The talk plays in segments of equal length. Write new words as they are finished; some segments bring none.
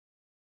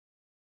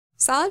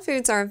Solid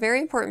foods are a very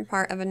important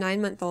part of a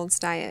 9-month-old's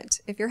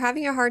diet. If you're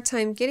having a hard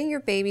time getting your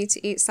baby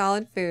to eat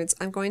solid foods,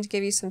 I'm going to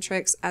give you some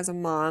tricks as a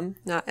mom,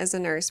 not as a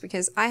nurse,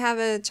 because I have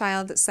a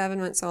child that's 7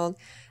 months old,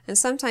 and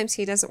sometimes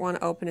he doesn't want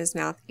to open his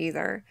mouth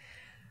either.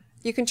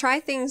 You can try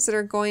things that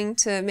are going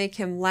to make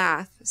him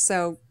laugh.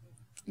 So,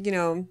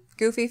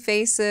 goofy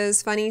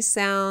faces, funny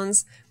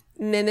sounds,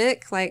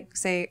 mimic, like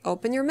say,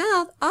 open your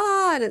mouth,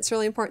 ah, and it's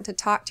really important to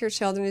talk to your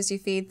children as you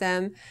feed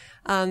them.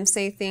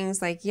 Say things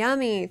like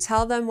yummy,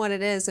 tell them what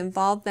it is,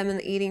 involve them in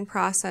the eating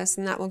process,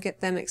 and that will get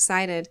them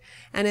excited.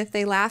 And if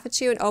they laugh at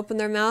you and open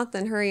their mouth,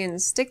 then hurry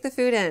and stick the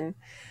food in.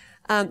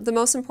 The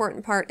most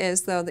important part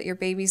is, though, that your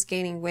baby's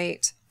gaining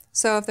weight.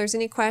 So if there's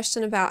any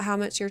question about how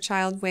much your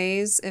child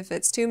weighs, if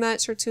it's too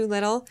much or too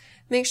little,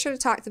 make sure to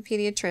talk to the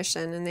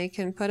pediatrician, and they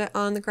can put it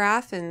on the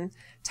graph and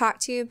talk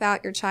to you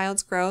about your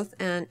child's growth.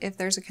 And if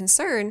there's a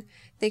concern,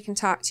 they can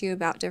talk to you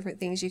about different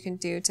things you can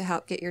do to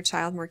help get your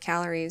child more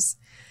calories.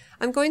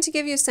 I'm going to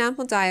give you a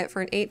sample diet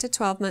for an 8 to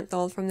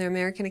 12-month-old from the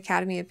American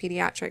Academy of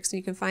Pediatrics, and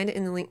you can find it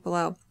in the link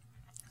below.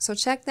 So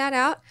check that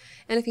out,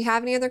 and if you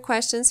have any other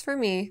questions for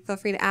me, feel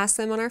free to ask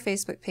them on our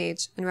Facebook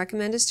page, and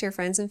recommend us to your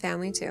friends and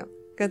family too.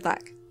 Good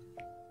luck.